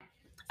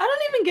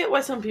even get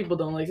why some people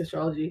don't like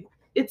astrology.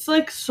 It's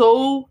like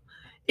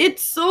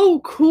it's so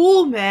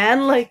cool,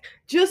 man. Like,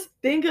 just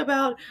think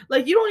about,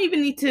 like, you don't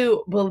even need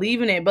to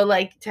believe in it, but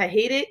like to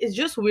hate it is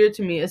just weird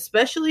to me,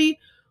 especially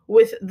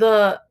with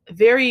the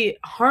very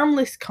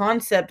harmless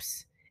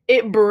concepts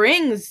it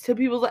brings to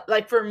people.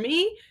 Like, for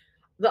me,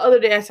 the other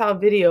day I saw a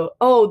video.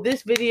 Oh,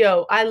 this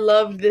video, I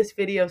loved this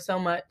video so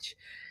much.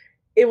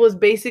 It was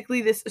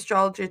basically this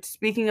astrologer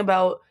speaking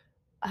about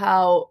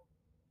how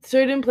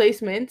certain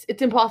placements,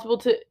 it's impossible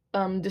to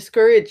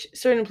discourage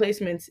certain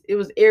placements. It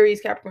was Aries,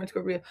 Capricorn,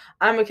 Scorpio.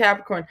 I'm a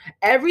Capricorn.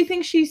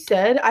 Everything she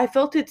said, I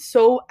felt it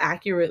so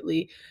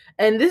accurately.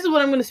 And this is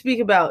what I'm going to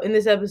speak about in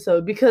this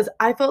episode, because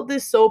I felt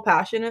this so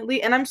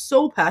passionately, and I'm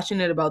so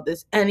passionate about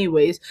this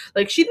anyways.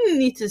 Like, she didn't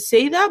need to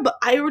say that, but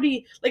I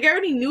already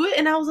knew it,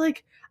 and I was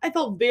like, I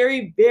felt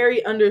very,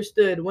 very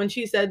understood when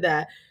she said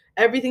that.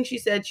 Everything she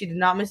said, she did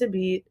not miss a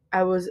beat.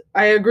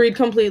 I agreed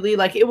completely.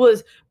 Like, it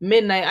was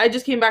midnight. I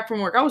just came back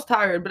from work. I was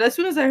tired, but as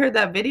soon as I heard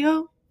that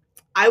video,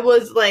 I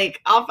was like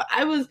off.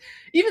 I was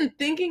even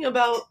thinking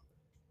about,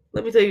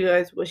 let me tell you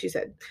guys what she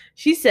said.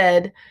 She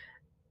said,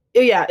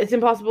 yeah, it's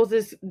impossible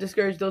to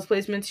discourage those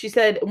placements. She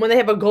said, when they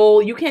have a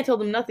goal, you can't tell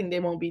them nothing. They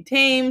won't be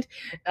tamed.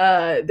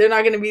 They're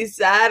not going to be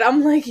sad.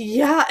 I'm like,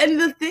 yeah. And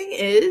the thing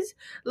is,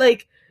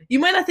 like, you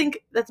might not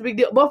think that's a big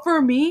deal, but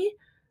for me,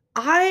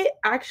 I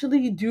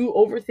actually do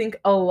overthink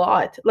a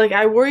lot. Like,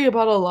 I worry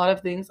about a lot of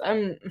things.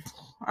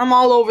 I'm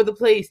all over the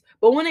place.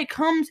 But when it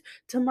comes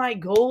to my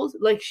goals,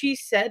 like she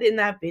said in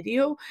that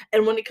video,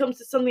 and when it comes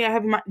to something I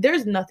have in mind,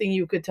 there's nothing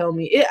you could tell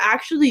me. It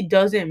actually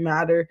doesn't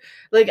matter.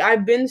 Like,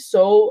 I've been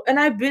so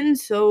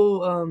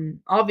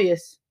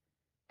obvious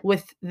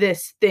with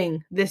this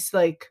thing, this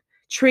like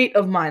trait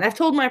of mine. I've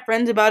told my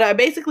friends about it. I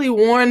basically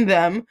warned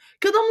them,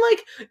 because I'm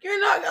like, you're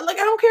not, like,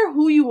 I don't care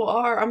who you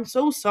are. I'm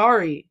so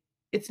sorry.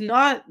 It's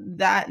not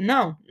that,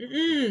 no.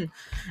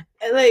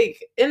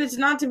 Like, and it's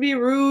not to be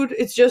rude.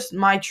 It's just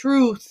my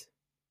truth.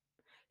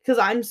 Because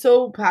I'm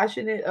so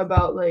passionate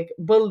about, like,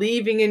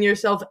 believing in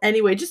yourself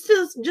anyway, just so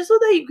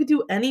that you could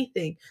do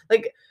anything.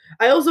 Like,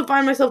 I also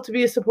find myself to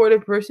be a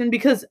supportive person,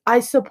 because I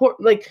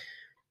support, like,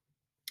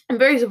 I'm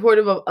very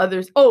supportive of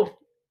others. Oh,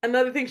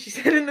 another thing she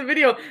said in the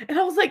video, and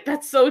I was like,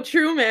 that's so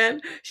true,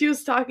 man. She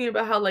was talking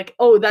about how, like,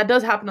 oh, that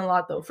does happen a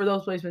lot though for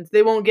those placements.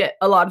 They won't get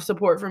a lot of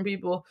support from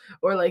people,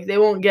 or like they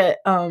won't get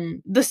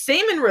the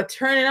same in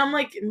return. And I'm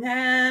like,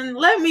 man,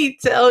 let me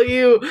tell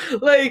you,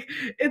 like,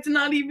 it's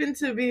not even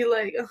to be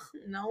like,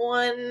 no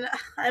one,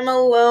 I'm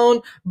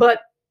alone.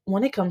 But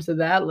when it comes to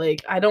that,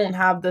 like, I don't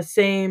get the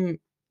same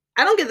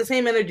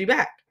energy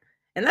back.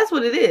 And that's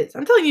what it is.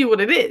 I'm telling you what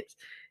it is.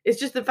 It's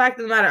just the fact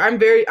of the matter.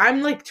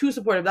 I'm like too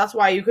supportive. That's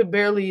why you could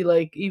barely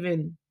like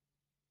even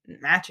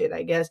match it,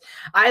 I guess.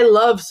 I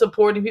love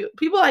supporting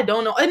people I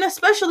don't know, and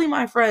especially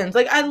my friends.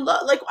 Like,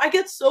 I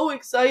get so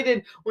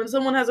excited when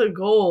someone has a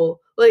goal.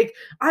 Like,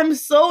 I'm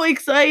so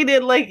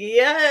excited. Like,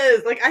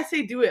 yes. Like, I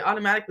say do it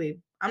automatically.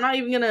 I'm not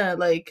even gonna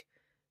like,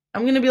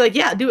 I'm gonna be like,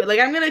 yeah, do it.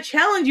 Like, I'm gonna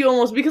challenge you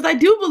almost, because I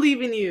do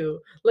believe in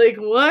you. Like,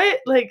 what?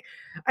 Like,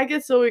 I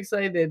get so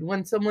excited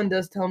when someone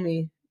does tell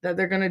me that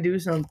they're gonna do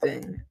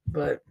something.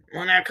 But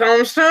when it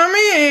comes to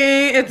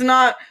me, it's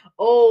not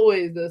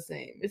always the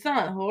same. It's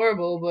not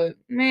horrible, but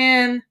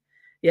man,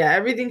 yeah,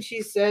 everything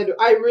she said,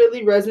 I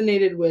really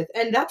resonated with.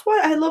 And that's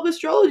why I love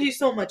astrology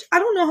so much. I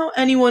don't know how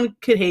anyone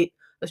could hate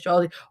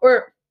astrology.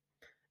 Or,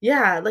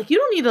 yeah, like, you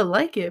don't need to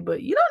like it,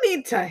 but you don't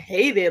need to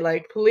hate it.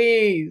 Like,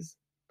 please.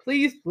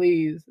 Please,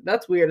 please.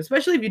 That's weird,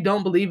 especially if you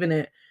don't believe in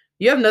it.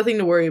 You have nothing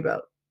to worry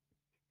about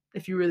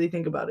if you really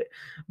think about it.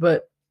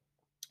 But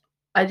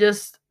I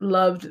just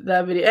loved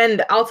that video.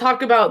 And I'll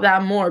talk about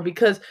that more,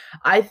 because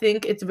I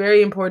think it's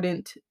very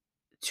important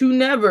to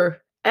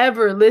never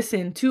ever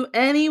listen to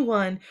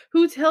anyone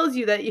who tells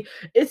you that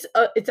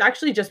it's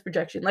actually just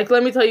projection. Like,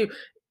 let me tell you,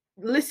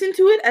 listen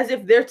to it as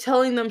if they're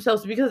telling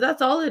themselves, because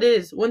that's all it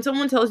is. When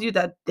someone tells you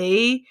that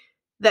they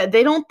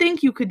don't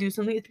think you could do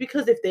something, it's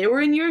because if they were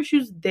in your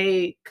shoes,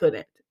 they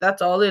couldn't.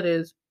 That's all it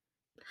is.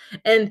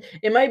 And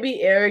it might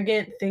be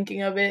arrogant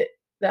thinking of it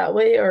that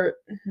way, or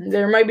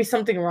there might be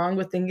something wrong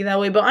with thinking that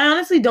way, but I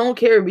honestly don't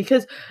care,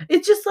 because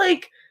it's just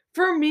like,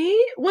 for me,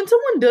 when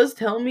someone does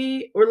tell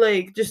me, or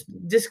like just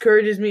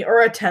discourages me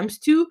or attempts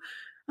to,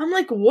 I'm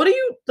like, what are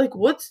you, like,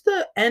 what's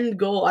the end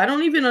goal? I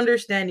don't even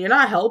understand. You're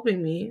not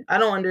helping me. I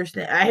don't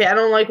understand. I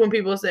don't like when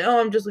people say, oh,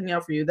 I'm just looking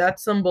out for you.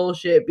 That's some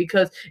bullshit,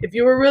 because if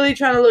you were really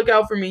trying to look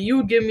out for me, you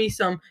would give me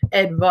some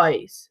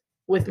advice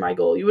with my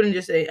goal. You wouldn't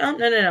just say, oh,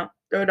 no,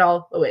 throw it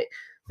all away.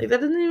 Like, that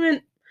doesn't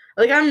even,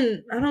 like,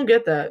 I don't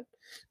get that.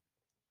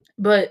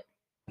 But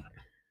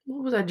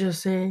what was I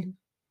just saying?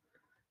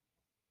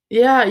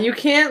 Yeah, you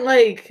can't,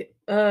 like,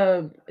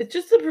 it's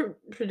just a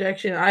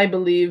projection, I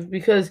believe,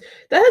 because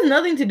that has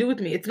nothing to do with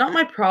me. It's not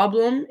my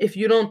problem if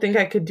you don't think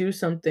I could do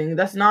something.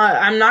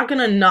 I'm not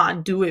gonna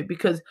not do it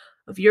because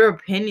of your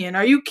opinion.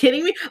 Are you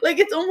kidding me? Like,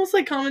 it's almost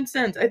like common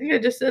sense. I think I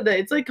just said that.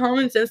 It's like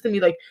common sense to me.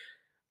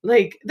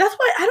 Like, that's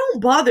why I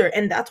don't bother,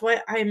 and that's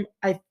why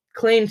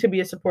claim to be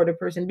a supportive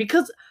person,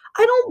 because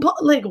I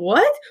don't, like,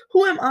 what?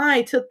 Who am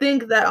I to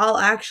think that I'll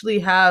actually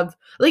have,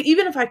 like,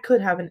 even if I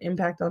could have an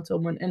impact on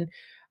someone, and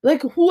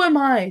like, who am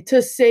I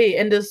to say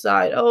and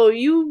decide, oh,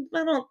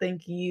 I don't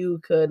think you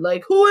could.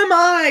 Like, who am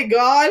I,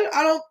 God?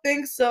 I don't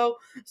think so.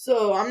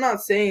 So I'm not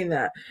saying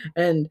that.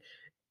 And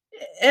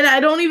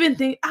I don't even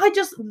think, I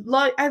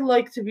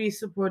like to be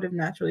supportive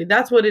naturally.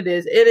 That's what it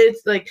is. It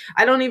is like,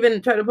 I don't even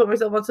try to put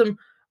myself on some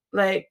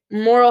like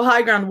moral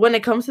high ground when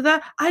it comes to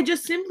that. I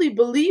just simply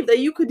believe that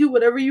you could do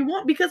whatever you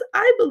want, because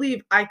I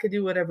believe I could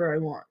do whatever I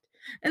want.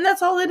 And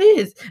that's all it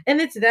is.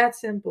 And it's that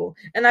simple.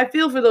 And I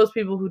feel for those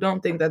people who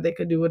don't think that they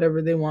could do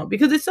whatever they want,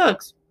 because it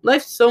sucks.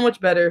 Life's so much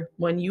better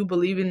when you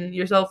believe in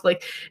yourself.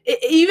 Like,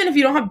 even if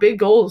you don't have big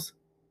goals,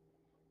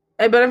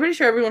 but I'm pretty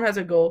sure everyone has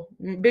a goal,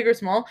 big or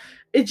small.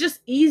 It's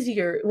just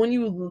easier when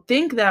you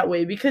think that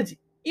way, because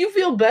you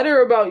feel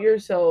better about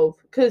yourself.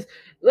 Because,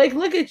 like,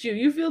 look at you.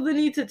 You feel the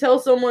need to tell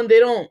someone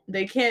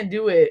they can't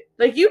do it.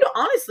 Like, you don't,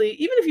 honestly,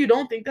 even if you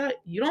don't think that,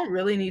 you don't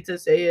really need to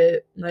say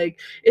it. Like,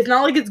 it's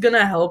not like it's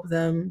gonna help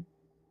them.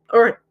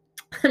 Or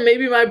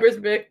maybe my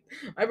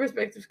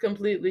perspective's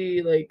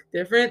completely like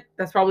different.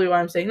 That's probably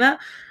why I'm saying that.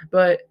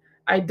 But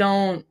I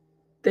don't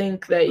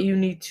think that you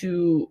need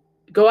to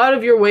go out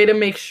of your way to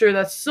make sure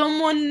that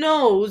someone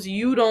knows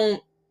you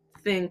don't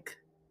think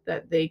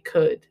that they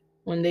could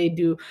when they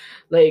do.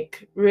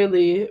 Like,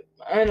 really,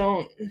 I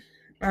don't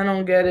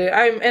get it.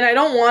 I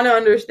don't want to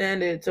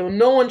understand it. So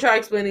no one try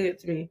explaining it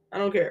to me. I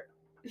don't care.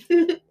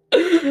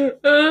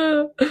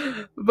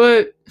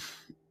 But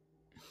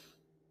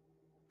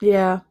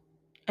yeah,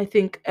 I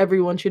think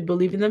everyone should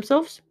believe in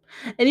themselves,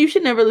 and you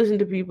should never listen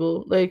to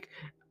people. Like,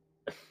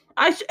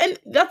 and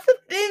that's the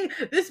thing.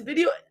 This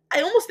video,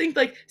 I almost think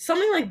like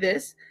something like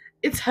this,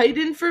 it's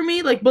heightened for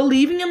me. Like,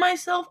 believing in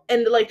myself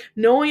and like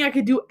knowing I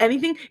could do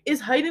anything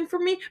is heightened for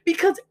me,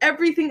 because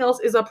everything else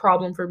is a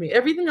problem for me.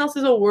 Everything else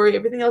is a worry.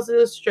 Everything else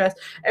is a stress.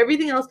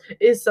 Everything else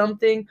is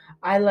something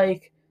I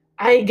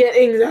get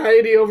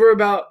anxiety over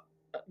about.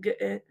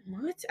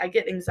 What? I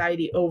get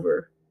anxiety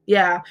over.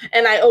 Yeah,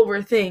 and I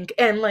overthink,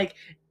 and like,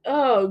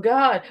 oh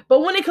God. But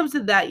when it comes to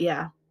that,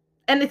 yeah.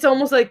 And it's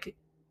almost like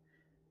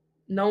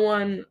no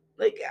one,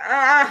 like,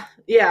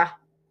 yeah.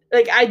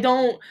 Like, I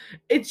don't,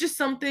 it's just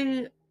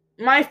something,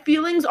 my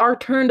feelings are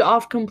turned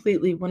off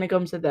completely when it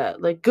comes to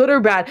that. Like, good or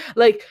bad.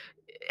 Like,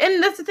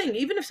 and that's the thing.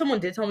 Even if someone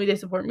did tell me they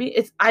support me,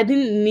 I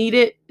didn't need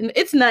it.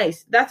 It's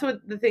nice. That's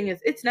what the thing is.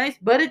 It's nice,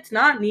 but it's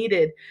not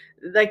needed.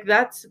 Like,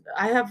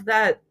 I have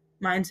that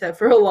mindset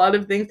for a lot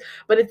of things,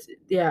 but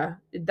yeah,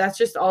 that's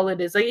just all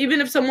it is. Like,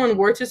 even if someone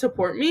were to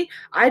support me,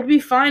 I'd be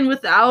fine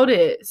without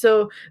it.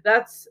 So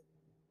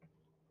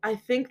I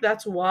think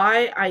that's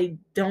why I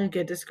don't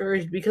get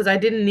discouraged, because I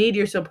didn't need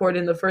your support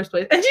in the first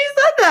place. And she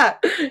said that.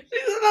 She said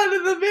that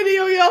in the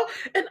video, yo.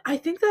 And I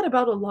think that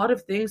about a lot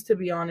of things, to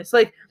be honest.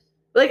 Like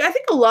I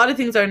think a lot of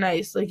things are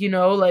nice, like,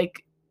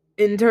 like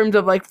in terms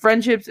of like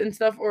friendships and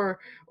stuff, or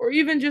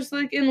even just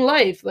like in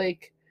life.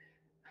 Like,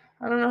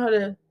 I don't know how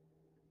to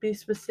be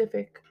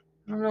specific.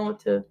 I don't know what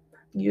to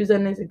use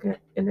an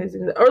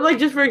example. Or like,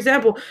 just for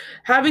example,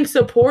 having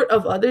support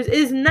of others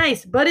is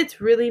nice, but it's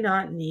really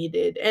not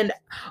needed. And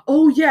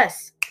oh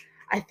yes,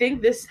 I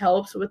think this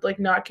helps with like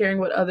not caring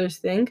what others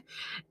think.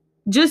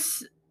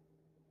 Just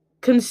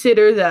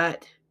consider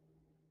that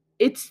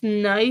it's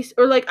nice,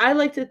 or like, I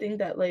like to think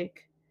that,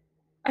 like,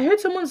 I heard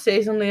someone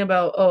say something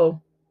about,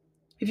 oh,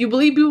 if you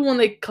believe people when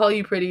they call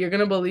you pretty, you're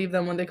gonna believe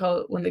them when they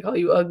call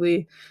you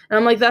ugly. And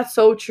I'm like, that's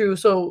so true.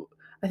 So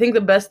I think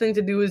the best thing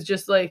to do is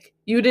just like,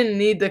 you didn't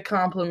need the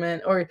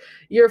compliment, or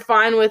you're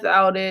fine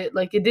without it.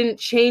 Like, it didn't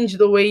change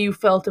the way you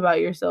felt about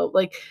yourself.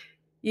 Like,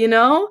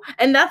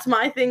 and that's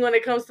my thing when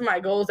it comes to my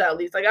goals, at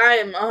least. Like, I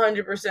am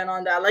 100%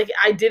 on that. Like,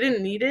 I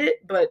didn't need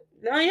it, but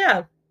no,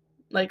 yeah.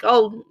 Like,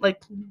 oh,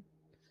 like,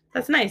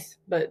 that's nice,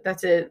 but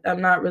that's it. I'm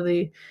not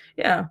really,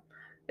 yeah.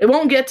 It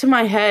won't get to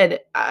my head,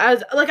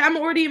 as like, I'm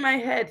already in my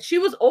head. She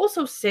was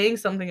also saying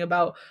something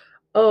about,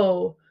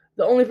 oh,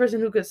 the only person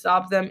who could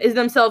stop them is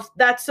themselves.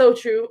 That's so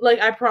true.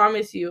 Like, I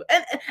promise you.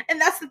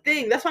 And that's the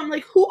thing. That's why I'm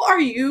like, who are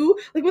you?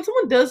 Like, when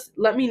someone does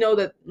let me know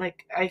that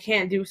like I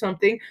can't do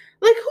something,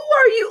 like, who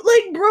are you?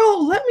 Like, bro,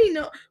 let me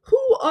know.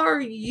 Who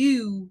are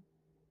you?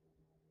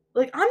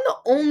 Like, I'm the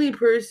only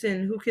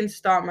person who can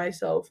stop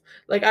myself.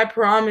 Like, I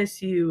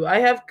promise you, I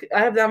have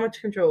that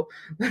much control.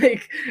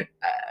 Like,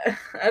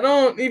 I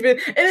don't even,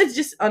 and it's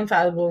just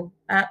unfathomable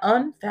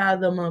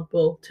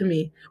to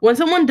me when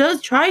someone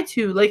does try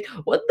to. Like,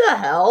 what the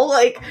hell?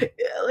 Like,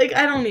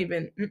 I don't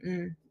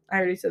even. I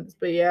already said this,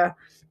 but yeah.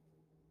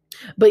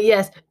 But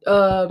yes,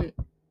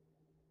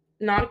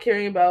 not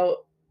caring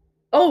about.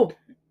 Oh,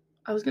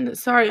 I was gonna.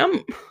 Sorry, I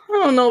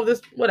don't know if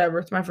this. Whatever.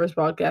 It's my first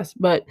podcast,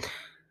 but.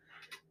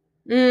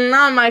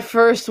 Not my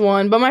first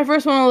one, but my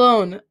first one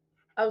alone.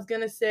 I was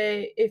gonna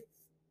say, if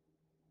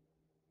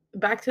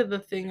back to the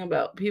thing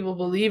about people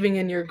believing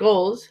in your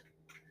goals,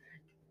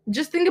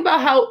 just think about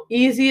how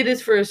easy it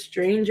is for a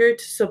stranger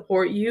to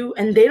support you,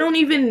 and they don't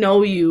even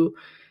know you.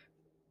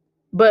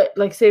 But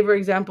like, say for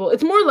example,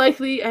 it's more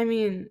likely. I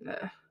mean,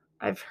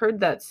 I've heard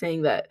that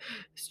saying that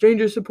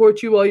strangers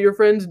support you while your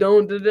friends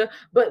don't. Da, da.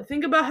 But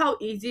think about how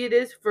easy it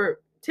is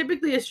for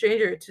typically a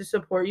stranger to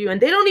support you,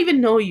 and they don't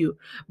even know you.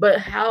 But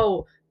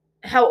how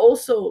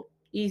also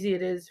easy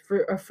it is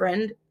for a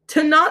friend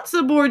to not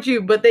support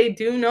you, but they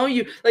do know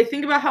you. Like,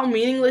 think about how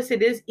meaningless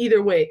it is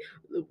either way,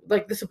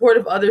 like the support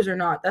of others or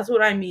not. That's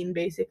what I mean,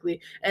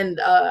 basically. And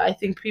I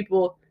think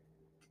people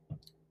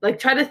like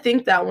try to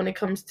think that when it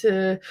comes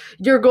to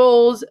your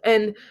goals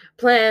and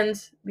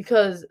plans,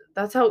 because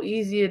that's how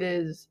easy it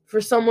is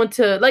for someone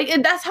to like,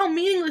 and that's how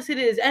meaningless it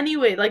is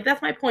anyway. Like,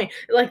 that's my point.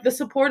 Like, the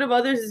support of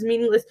others is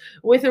meaningless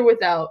with or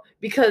without,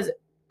 because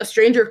a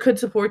stranger could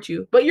support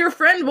you, but your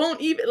friend won't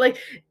even like,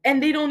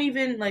 and they don't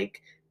even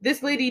like,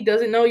 this lady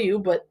doesn't know you,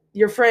 but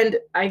your friend,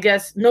 I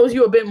guess, knows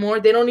you a bit more.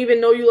 They don't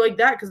even know you like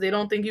that because they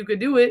don't think you could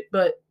do it.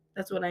 But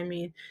that's what I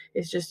mean.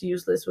 It's just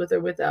useless with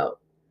or without.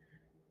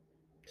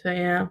 So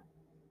yeah.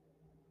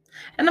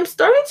 And I'm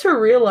starting to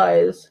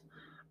realize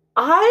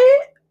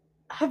I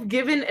have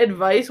given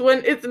advice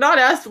when it's not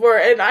asked for,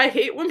 and I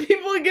hate when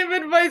people give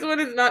advice when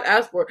it's not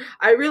asked for.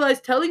 I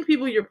realize telling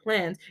people your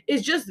plans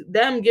is just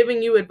them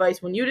giving you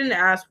advice when you didn't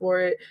ask for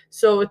it.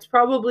 So it's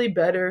probably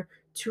better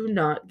to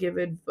not give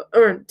advice,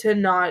 or to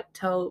not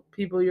tell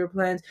people your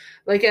plans,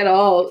 like, at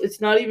all. It's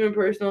not even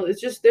personal.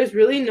 It's just there's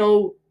really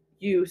no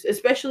use,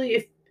 especially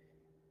if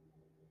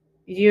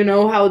you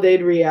know how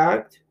they'd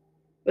react.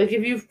 Like,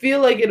 if you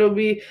feel like it'll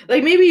be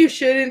like, maybe you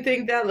shouldn't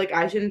think that, like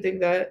I shouldn't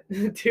think that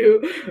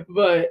too,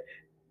 but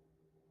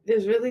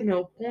there's really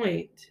no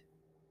point,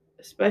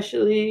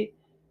 especially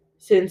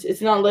since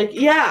it's not like,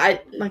 yeah,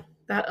 I like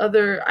that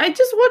other. I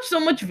just watch so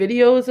much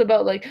videos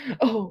about like,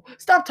 oh,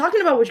 stop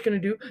talking about what you're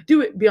gonna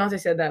do it. Beyonce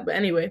said that, but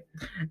anyway,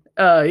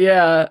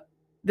 yeah,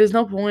 there's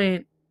no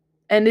point.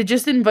 And it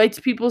just invites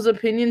people's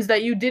opinions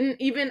that you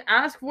didn't even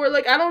ask for.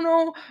 Like, I don't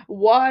know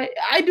why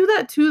I do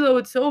that too, though.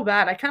 It's so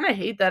bad. I kind of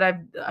hate that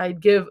I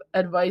give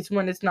advice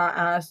when it's not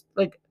asked.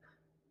 Like,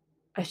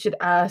 I should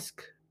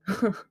ask,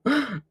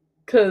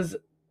 because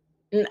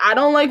I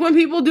don't like when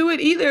people do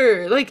it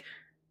either. Like,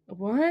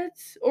 what?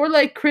 Or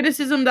like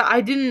criticism that I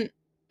didn't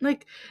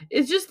like.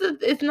 It's just that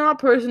it's not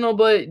personal,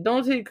 but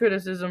don't take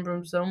criticism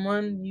from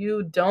someone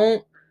you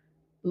don't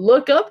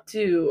look up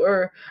to.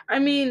 Or, I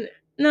mean,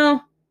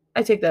 no,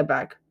 I take that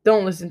back.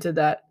 Don't listen to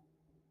that.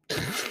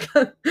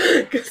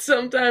 Because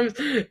sometimes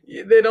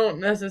they don't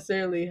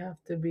necessarily have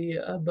to be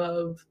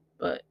above,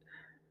 but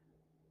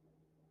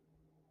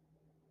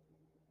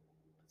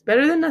it's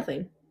better than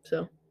nothing.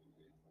 So,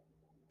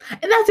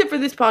 and that's it for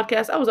this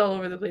podcast. I was all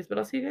over the place, but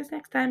I'll see you guys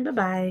next time. Bye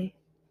bye.